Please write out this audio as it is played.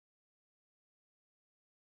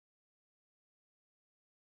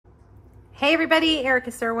Hey everybody, Erica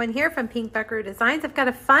Serwin here from Pink Buckaroo Designs. I've got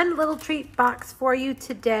a fun little treat box for you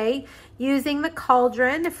today using the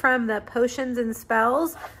Cauldron from the Potions and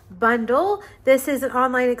Spells bundle. This is an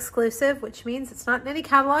online exclusive, which means it's not in any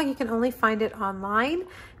catalog. You can only find it online.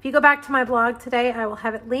 If you go back to my blog today, I will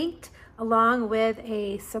have it linked along with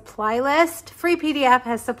a supply list. Free PDF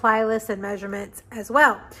has supply lists and measurements as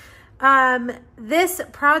well. This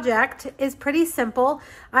project is pretty simple.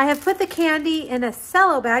 I have put the candy in a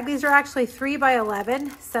cello bag. These are actually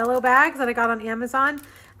 3x11 cello bags that I got on Amazon.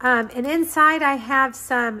 And inside I have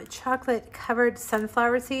some chocolate covered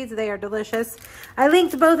sunflower seeds. They are delicious. I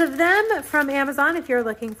linked both of them from Amazon. If you're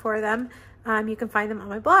looking for them, you can find them on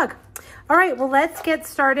my blog. All right, well, let's get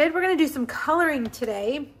started. We're gonna do some coloring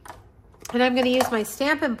today, and I'm gonna use my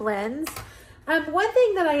Stampin' Blends. One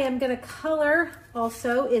thing that I am going to color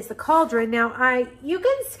also is the Cauldron. Now, you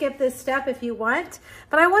can skip this step if you want,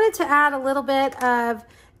 but I wanted to add a little bit of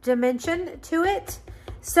dimension to it.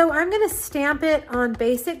 So I'm going to stamp it on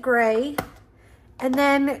basic gray and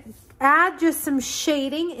then add just some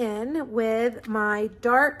shading in with my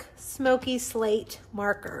dark smoky slate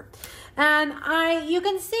marker. And you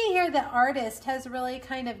can see here the artist has really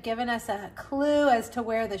kind of given us a clue as to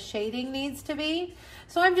where the shading needs to be.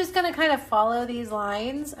 So I'm just going to kind of follow these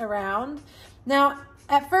lines around. Now,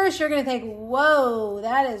 at first you're going to think, whoa,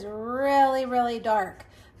 that is really, really dark.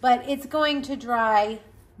 But it's going to dry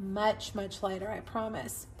much, much lighter, I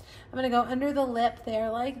promise. I'm going to go under the lip there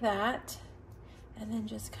like that. And then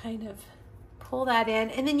just kind of pull that in.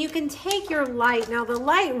 And then you can take your light. Now, the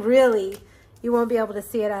light really, you won't be able to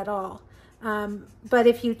see it at all. But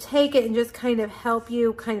if you take it and just kind of help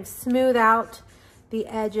you kind of smooth out the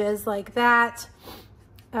edges like that,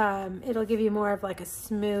 it'll give you more of like a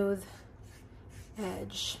smooth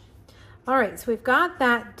edge. All right, so we've got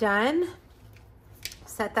that done.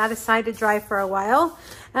 Set that aside to dry for a while.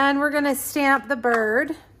 And we're gonna stamp the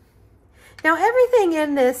bird. Now, everything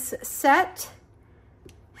in this set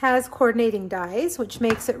has coordinating dies, which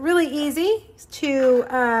makes it really easy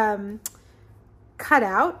to cut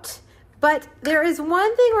out. But there is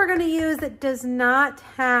one thing we're going to use that does not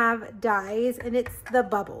have dies, and it's the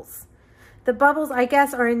bubbles. The bubbles, I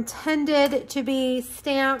guess, are intended to be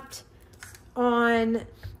stamped on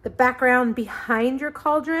the background behind your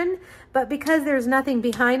cauldron, but because there's nothing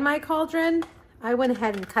behind my cauldron, I went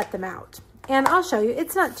ahead and cut them out. And I'll show you,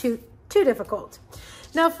 it's not too difficult.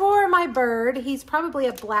 Now for my bird, he's probably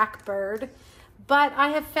a black bird, but I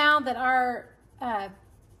have found that our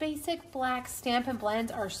basic black Stampin'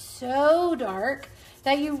 Blends are so dark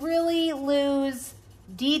that you really lose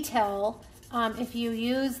detail if you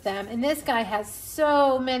use them. And this guy has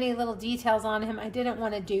so many little details on him, I didn't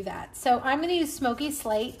want to do that. So I'm going to use Smoky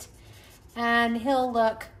Slate, and he'll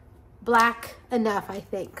look black enough, I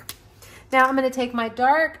think. Now I'm going to take my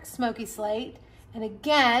dark Smoky Slate, and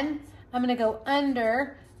again, I'm going to go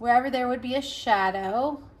under wherever there would be a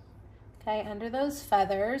shadow, okay, under those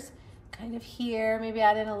feathers, kind of here, maybe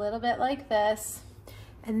add in a little bit like this.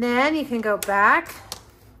 And then you can go back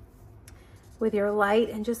with your light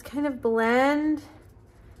and just kind of blend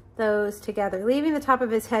those together, leaving the top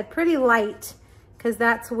of his head pretty light because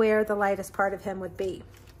that's where the lightest part of him would be.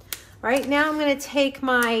 Right now I'm going to take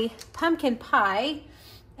my pumpkin pie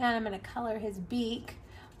and I'm going to color his beak.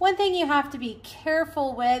 One thing you have to be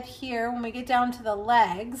careful with here when we get down to the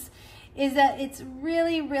legs is that it's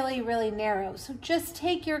really, really, really narrow. So just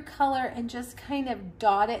take your color and just kind of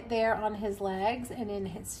dot it there on his legs and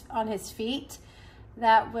on his feet.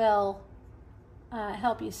 That will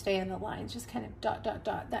help you stay in the lines. Just kind of dot, dot,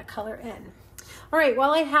 dot that color in. All right,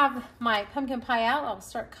 while I have my pumpkin pie out, I'll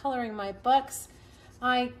start coloring my books.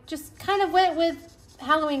 I just kind of went with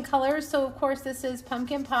Halloween colors. So of course this is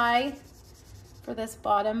pumpkin pie for this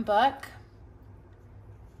bottom book.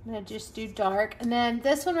 I'm going to just do dark. And then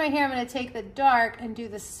this one right here, I'm going to take the dark and do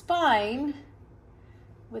the spine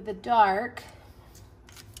with the dark.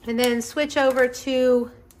 And then switch over to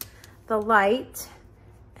the light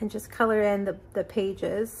and just color in the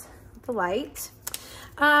pages with the light.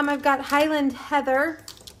 I've got Highland Heather,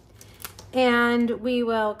 and we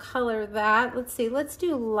will color that. Let's see, let's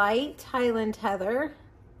do light Highland Heather.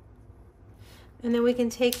 And then we can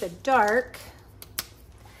take the dark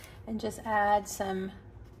and just add some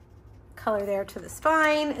color there to the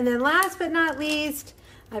spine. And then last but not least,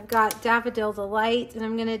 I've got Daffodil Delight, and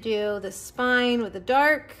I'm gonna do the spine with the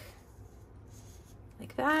dark,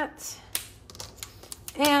 like that.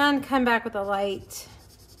 And come back with the light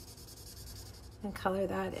and color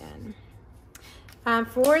that in.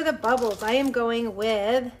 For the bubbles, I am going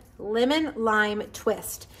with Lemon Lime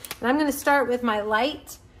Twist. And I'm gonna start with my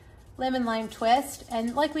light lemon lime twist.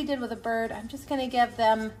 And like we did with a bird, I'm just gonna give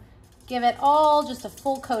them give it all just a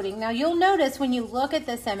full coating. Now you'll notice when you look at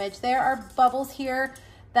this image, there are bubbles here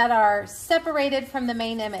that are separated from the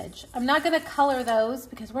main image. I'm not gonna color those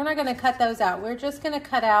because we're not gonna cut those out. We're just gonna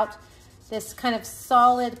cut out this kind of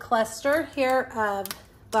solid cluster here of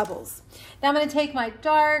bubbles. Now I'm gonna take my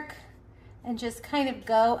dark and just kind of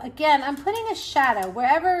go, again, I'm putting a shadow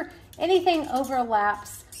wherever anything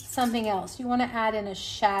overlaps something else. You wanna add in a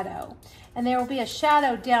shadow. And there will be a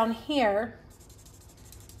shadow down here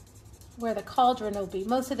where the cauldron will be.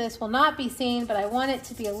 Most of this will not be seen, but I want it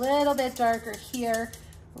to be a little bit darker here,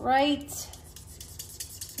 right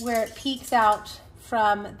where it peeks out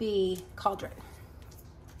from the cauldron.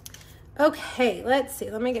 Okay, let's see.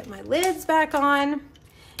 Let me get my lids back on. And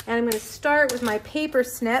I'm going to start with my paper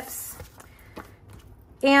snips.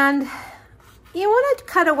 And you want to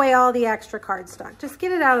cut away all the extra cardstock. Just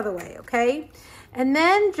get it out of the way, okay? And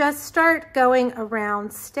then just start going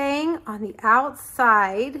around, staying on the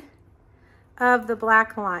outside of the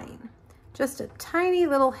black line. Just a tiny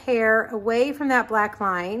little hair away from that black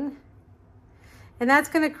line. And that's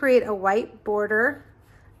going to create a white border,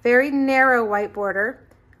 very narrow white border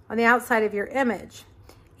on the outside of your image.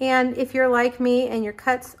 And if you're like me and your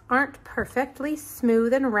cuts aren't perfectly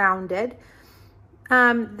smooth and rounded,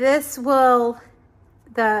 it will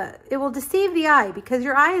deceive the eye because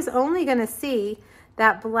your eye is only going to see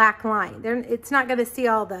that black line. It's not going to see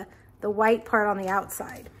all the white part on the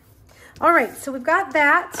outside. All right, so we've got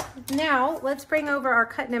that. Now let's bring over our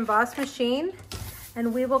cut and emboss machine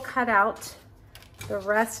and we will cut out the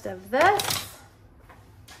rest of this.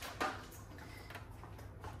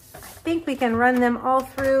 I think we can run them all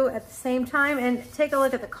through at the same time and take a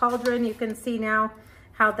look at the cauldron. You can see now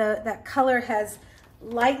how that color has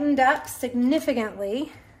lightened up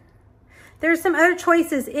significantly. There's some other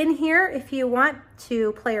choices in here if you want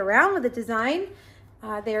to play around with the design.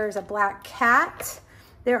 There's a black cat.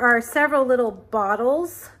 There are several little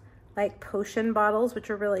bottles, like potion bottles, which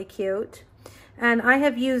are really cute. And I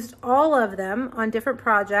have used all of them on different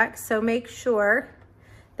projects, so make sure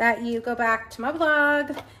that you go back to my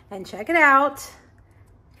blog and check it out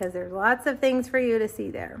because there's lots of things for you to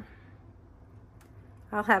see there.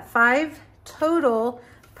 I'll have 5 total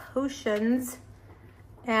potions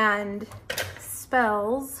and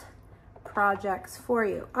spells projects for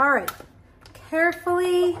you. All right,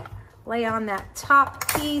 carefully lay on that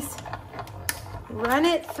top piece, run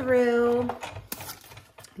it through.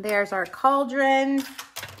 There's our cauldron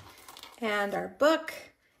and our book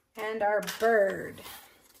and our bird.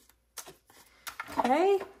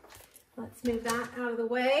 Okay, let's move that out of the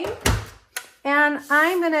way. And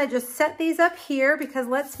I'm gonna just set these up here because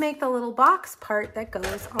let's make the little box part that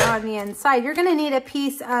goes on the inside. You're gonna need a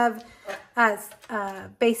piece of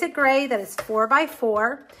basic gray that is 4 by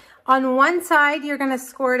 4. On one side, you're gonna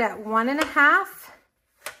score it at 1.5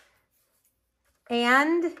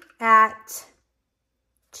 and at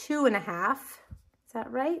 2.5. Is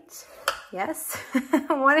that right? Yes,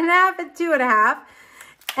 1.5 and 2.5.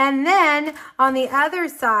 And then on the other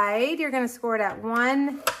side, you're gonna score it at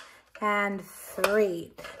 1 and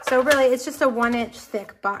 3. So really, it's just a 1-inch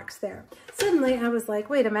thick box there. Suddenly, I was like,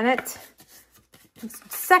 wait a minute. I'm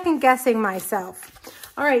second guessing myself.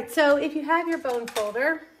 All right, so if you have your bone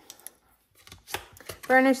folder,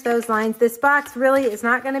 burnish those lines. This box really is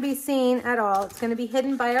not gonna be seen at all. It's gonna be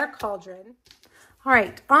hidden by our cauldron. All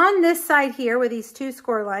right, on this side here with these 2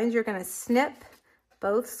 score lines, you're gonna snip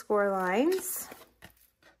both score lines.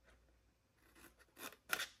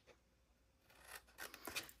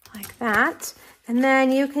 Like that. And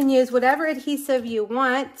then you can use whatever adhesive you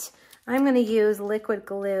want. I'm gonna use liquid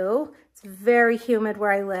glue. It's very humid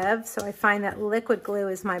where I live, so I find that liquid glue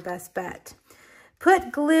is my best bet.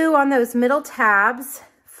 Put glue on those middle tabs,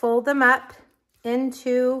 fold them up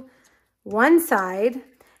into one side,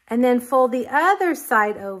 and then fold the other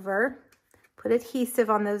side over, put adhesive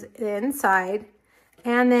on those inside,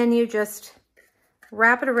 and then you just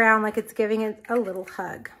wrap it around like it's giving it a little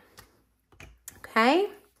hug. Okay?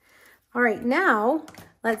 All right, now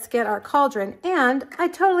let's get our cauldron. And I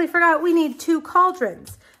totally forgot we need 2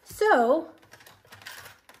 cauldrons. So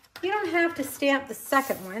you don't have to stamp the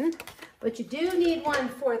second one, but you do need one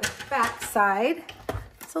for the back side.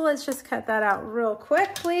 So let's just cut that out real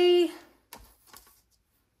quickly.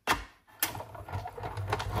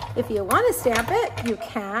 If you want to stamp it, you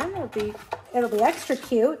can. It'll be extra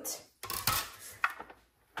cute.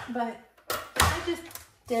 But I just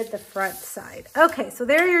did the front side. Okay, so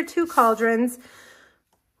there are your 2 cauldrons.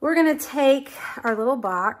 We're gonna take our little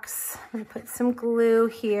box. I'm gonna put some glue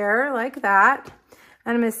here like that.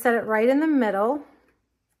 And I'm gonna set it right in the middle.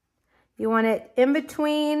 You want it in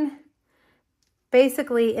between,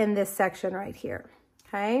 basically in this section right here,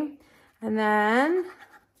 okay? And then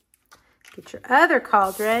get your other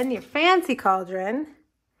cauldron, your fancy cauldron,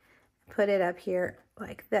 put it up here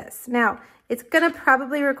like this. Now, it's gonna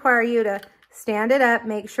probably require you to stand it up,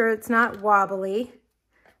 make sure it's not wobbly.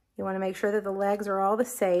 You wanna make sure that the legs are all the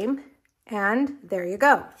same. And there you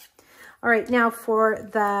go. All right, now for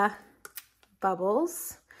the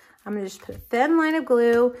bubbles, I'm gonna just put a thin line of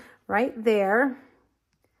glue right there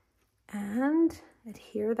and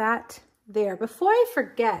adhere that there. Before I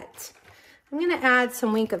forget, I'm gonna add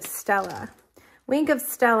some Wink of Stella. Wink of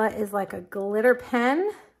Stella is like a glitter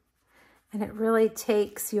pen, and it really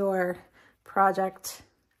takes your project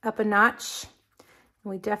up a notch.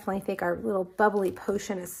 And we definitely think our little bubbly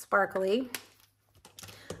potion is sparkly.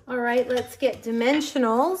 All right, let's get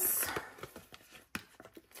dimensionals.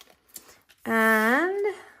 And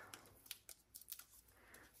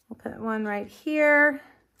we'll put one right here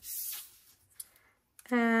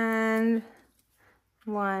and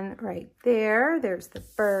one right there. There's the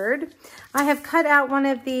bird. I have cut out one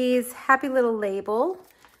of these happy little label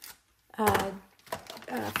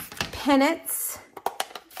pennants,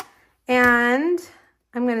 and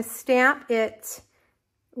I'm going to stamp it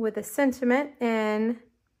with a sentiment in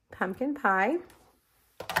pumpkin pie.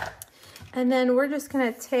 And then we're just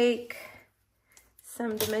going to take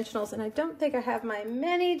some dimensionals, and I don't think I have my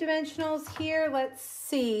mini dimensionals here. Let's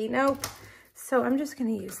see. Nope. So I'm just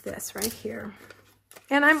going to use this right here.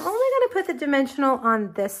 And I'm only going to put the dimensional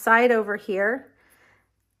on this side over here,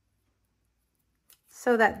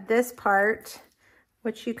 so that this part,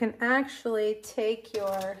 which you can actually take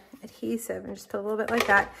your adhesive and just put a little bit like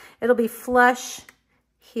that, it'll be flush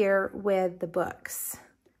here with the books.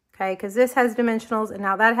 Okay, because this has dimensionals, and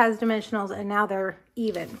now that has dimensionals, and now they're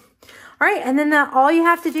even. All right, and then all you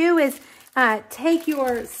have to do is take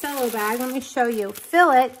your cello bag. Let me show you.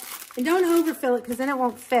 Fill it, and don't overfill it because then it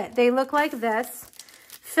won't fit. They look like this.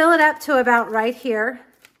 Fill it up to about right here,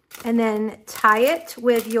 and then tie it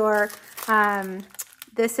with your,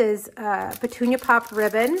 this is petunia pop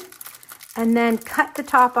ribbon, and then cut the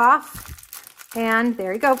top off, and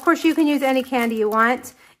there you go. Of course, you can use any candy you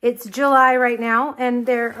want. It's July right now, and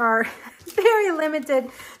there are very limited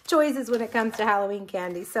choices when it comes to Halloween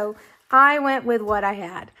candy. So I went with what I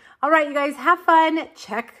had. All right, you guys, have fun.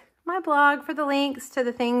 Check my blog for the links to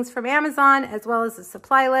the things from Amazon, as well as the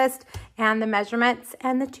supply list and the measurements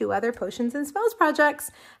and the 2 other potions and spells projects.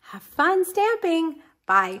 Have fun stamping.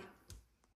 Bye.